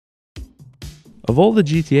Of all the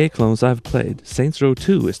GTA clones I've played, Saints Row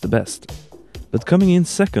 2 is the best. But coming in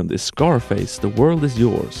second is Scarface, The World Is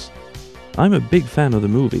Yours. I'm a big fan of the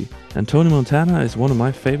movie, and Tony Montana is one of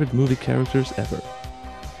my favorite movie characters ever.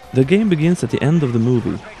 The game begins at the end of the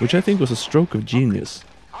movie, which I think was a stroke of genius.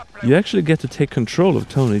 You actually get to take control of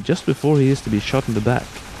Tony just before he is to be shot in the back,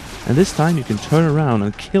 and this time you can turn around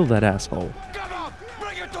and kill that asshole.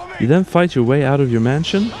 You then fight your way out of your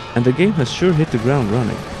mansion, and the game has sure hit the ground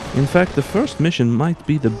running. In fact, the first mission might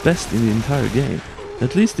be the best in the entire game,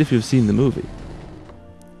 at least if you've seen the movie.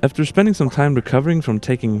 After spending some time recovering from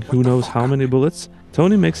taking who knows how many bullets,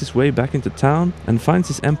 Tony makes his way back into town and finds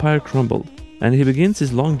his empire crumbled, and he begins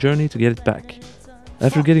his long journey to get it back.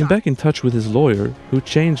 After getting back in touch with his lawyer, who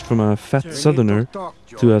changed from a fat southerner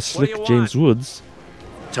to a slick James Woods...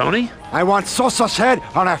 Tony? I want Sosa's head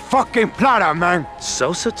on a fucking platter, man!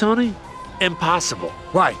 Sosa, Tony? Impossible.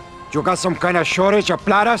 Why? You got some kind of shortage of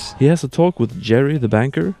platters? He has a talk with Jerry the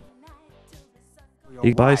banker.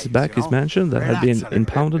 He buys back his mansion that had been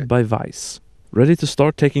impounded by Vice. Ready to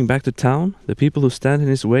start taking back the town, the people who stand in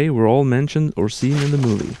his way were all mentioned or seen in the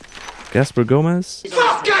movie. Gaspar Gomez.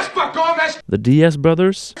 Fuck Gaspar Gomez! The Diaz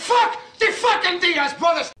brothers. Fuck the fucking Diaz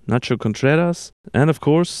brothers! Nacho Contreras. And of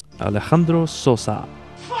course, Alejandro Sosa.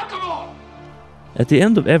 Fuck them all! At the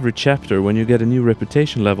end of every chapter, when you get a new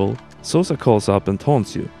reputation level, Sosa calls up and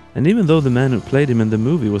taunts you. And even though the man who played him in the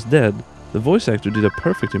movie was dead, the voice actor did a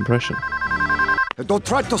perfect impression. Don't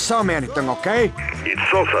try to sell me anything, okay?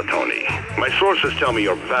 It's Sosa, Tony. My sources tell me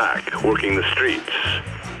you're back, working the streets.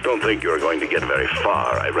 Don't think you're going to get very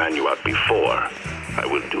far. I ran you out before. I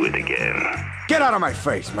will do it again. Get out of my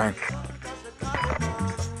face, man.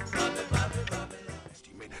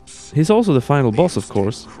 He's also the final boss, of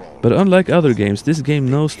course, but unlike other games, this game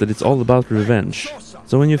knows that it's all about revenge.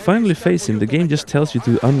 So when you finally face him, the game just tells you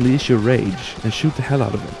to unleash your rage and shoot the hell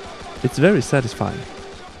out of him. It's very satisfying.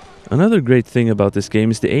 Another great thing about this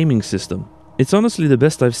game is the aiming system. It's honestly the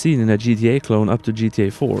best I've seen in a GTA clone up to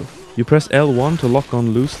GTA 4. You press L1 to lock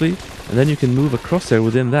on loosely, and then you can move a crosshair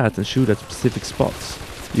within that and shoot at specific spots.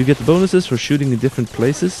 You get bonuses for shooting in different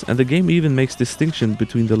places, and the game even makes distinction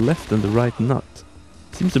between the left and the right nut.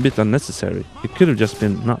 Seems a bit unnecessary. It could have just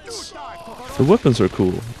been nuts. The weapons are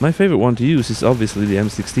cool. My favorite one to use is obviously the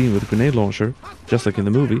M16 with a grenade launcher, just like in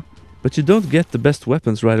the movie. But you don't get the best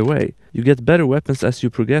weapons right away. You get better weapons as you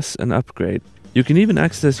progress and upgrade. You can even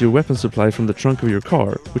access your weapon supply from the trunk of your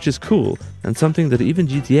car, which is cool, and something that even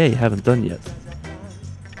GTA haven't done yet.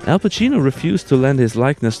 Al Pacino refused to lend his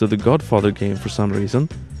likeness to the Godfather game for some reason,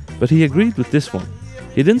 but he agreed with this one.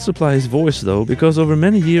 He didn't supply his voice though, because over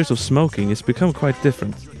many years of smoking it's become quite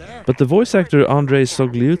different. But the voice actor Andrei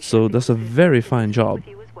Sogliuzzo does a very fine job.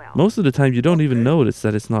 Most of the time you don't even notice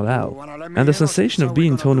that it's not Al. And the sensation of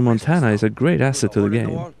being Tony Montana is a great asset to the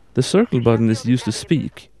game. The circle button is used to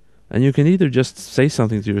speak, and you can either just say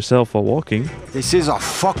something to yourself while walking. This is a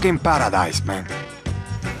fucking paradise, man.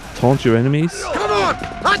 Taunt your enemies. Come on!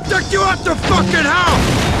 I took you out the fucking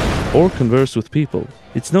house! Or converse with people.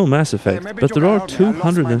 It's no Mass Effect, but there are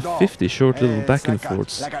 250 short little back and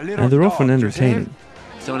forths, and they're often entertaining.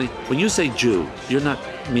 Tony, when you say Jew, you're not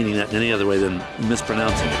meaning that in any other way than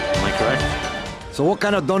mispronouncing it. Am I correct? So what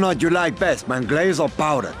kind of donut you like best, man? Glazed or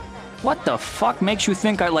powdered? What the fuck makes you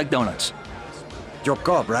think I like donuts? Your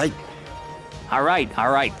cup, right? All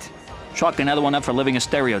right. Chalk another one up for living a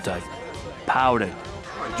stereotype. Powdered.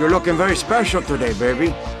 You're looking very special today,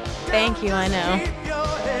 baby. Thank you, I know.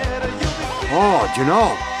 Oh, you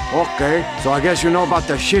know? Okay, so I guess you know about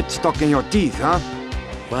the shit stuck in your teeth, huh?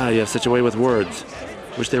 Wow, you have such a way with words.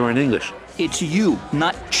 Wish they were in English. It's you,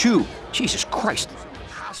 not chew. Jesus Christ.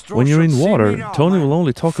 When you're in water, Tony will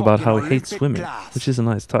only talk about how he hates swimming, which is a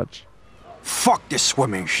nice touch. Fuck this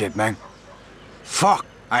swimming shit, man. Fuck,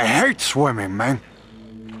 I hate swimming, man.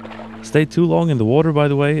 Stay too long in the water, by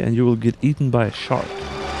the way, and you will get eaten by a shark.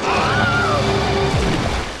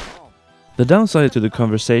 The downside to the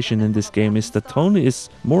conversation in this game is that Tony is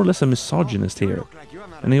more or less a misogynist here.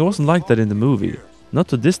 And he wasn't like that in the movie. Not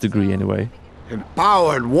to this degree, anyway.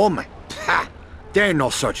 Empowered woman. Ha! There ain't no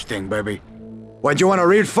such thing, baby. When you wanna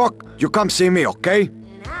read fuck, you come see me, okay?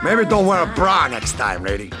 Maybe don't wear a bra next time,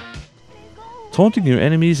 lady. Taunting your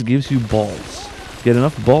enemies gives you balls. Get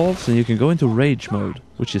enough balls and you can go into rage mode,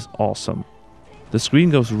 which is awesome. The screen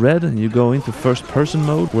goes red and you go into first person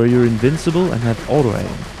mode where you're invincible and have auto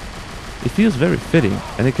aim. It feels very fitting,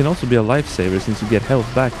 and it can also be a lifesaver since you get health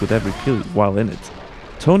back with every kill while in it.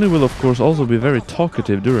 Tony will of course also be very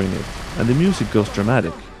talkative during it, and the music goes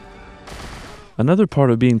dramatic. Another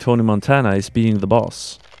part of being Tony Montana is being the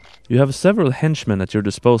boss. You have several henchmen at your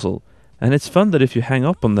disposal, and it's fun that if you hang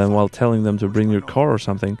up on them while telling them to bring your car or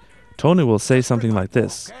something, Tony will say something like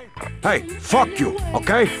this. Hey, fuck you,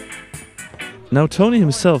 okay? Now Tony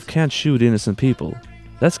himself can't shoot innocent people.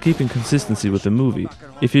 That's keeping consistency with the movie.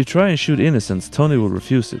 If you try and shoot innocents, Tony will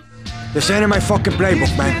refuse it. This ain't in my fucking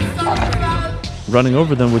playbook, man. Running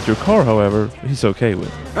over them with your car, however, he's okay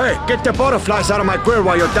with. Hey, get the butterflies out of my grill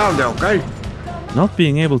while you're down there, okay? Not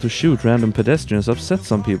being able to shoot random pedestrians upset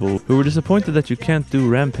some people who were disappointed that you can't do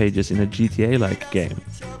rampages in a GTA-like game.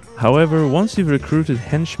 However, once you've recruited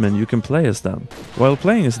henchmen, you can play as them. While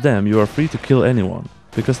playing as them, you are free to kill anyone,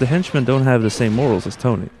 because the henchmen don't have the same morals as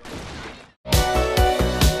Tony.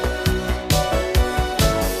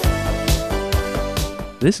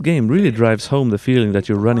 This game really drives home the feeling that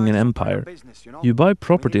you're running an empire. You buy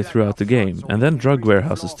property throughout the game, and then drug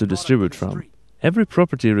warehouses to distribute from. Every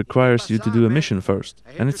property requires you to do a mission first,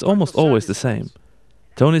 and it's almost always the same.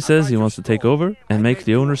 Tony says he wants to take over and make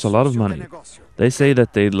the owners a lot of money. They say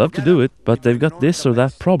that they'd love to do it, but they've got this or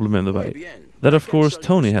that problem in the way. That of course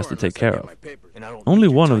Tony has to take care of. Only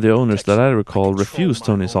one of the owners that I recall refused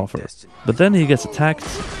Tony's offer, but then he gets attacked,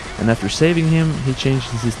 and after saving him, he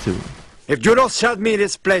changes his tune. If you don't sell me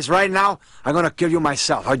this place right now, I'm gonna kill you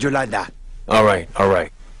myself. How'd you like that? All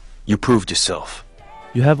right. You proved yourself.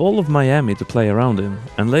 You have all of Miami to play around in,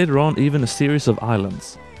 and later on even a series of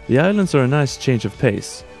islands. The islands are a nice change of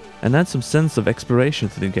pace, and add some sense of exploration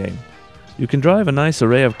to the game. You can drive a nice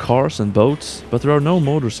array of cars and boats, but there are no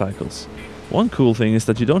motorcycles. One cool thing is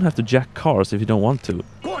that you don't have to jack cars if you don't want to.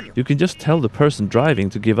 You can just tell the person driving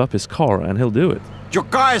to give up his car and he'll do it. Your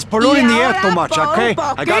car is polluting the air too much, okay?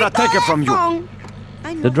 I gotta take it from you.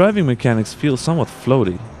 The driving mechanics feel somewhat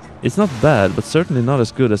floaty. It's not bad, but certainly not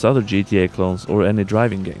as good as other GTA clones or any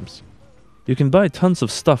driving games. You can buy tons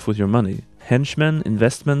of stuff with your money, henchmen,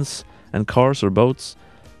 investments, and cars or boats,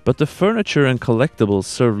 but the furniture and collectibles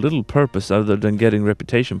serve little purpose other than getting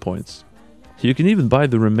reputation points. You can even buy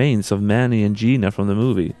the remains of Manny and Gina from the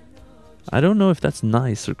movie. I don't know if that's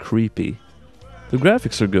nice or creepy. The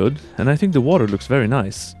graphics are good, and I think the water looks very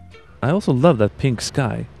nice. I also love that pink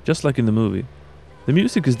sky, just like in the movie. The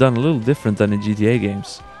music is done a little different than in GTA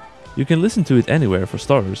games. You can listen to it anywhere for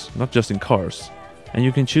starters, not just in cars. And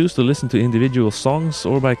you can choose to listen to individual songs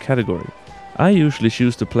or by category. I usually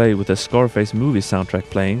choose to play with a Scarface movie soundtrack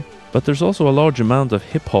playing, but there's also a large amount of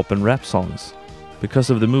hip-hop and rap songs, because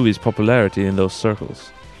of the movie's popularity in those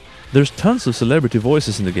circles. There's tons of celebrity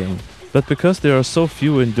voices in the game, but because there are so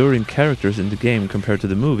few enduring characters in the game compared to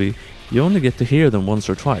the movie, you only get to hear them once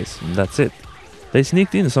or twice, and that's it. They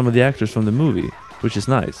sneaked in some of the actors from the movie, which is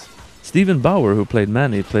nice. Stephen Bauer, who played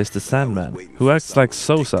Manny, plays the Sandman, who acts like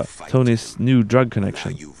Sosa, Tony's new drug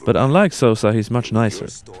connection. But unlike Sosa, he's much nicer.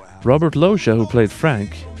 Robert Loggia, who played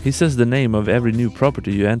Frank, he says the name of every new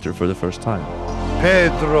property you enter for the first time.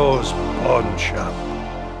 Pedro's Pawn Shop.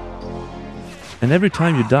 And every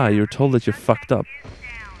time you die, you're told that you fucked up.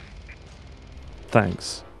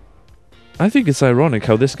 Thanks. I think it's ironic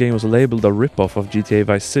how this game was labeled a rip-off of GTA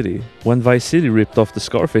Vice City, when Vice City ripped off the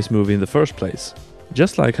Scarface movie in the first place.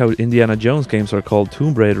 Just like how Indiana Jones games are called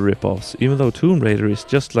Tomb Raider rip-offs, even though Tomb Raider is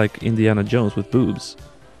just like Indiana Jones with boobs.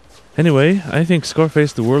 Anyway, I think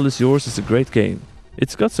Scarface The World Is Yours is a great game.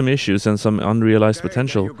 It's got some issues and some unrealized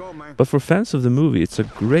potential, but for fans of the movie it's a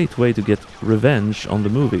great way to get revenge on the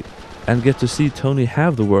movie, and get to see Tony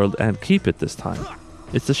have the world and keep it this time.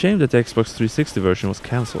 It's a shame that the Xbox 360 version was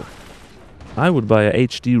cancelled. I would buy a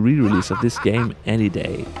HD re-release of this game any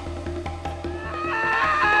day.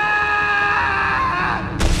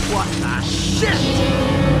 What the shit?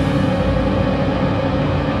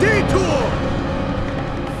 Detour!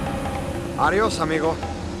 Adios, amigo.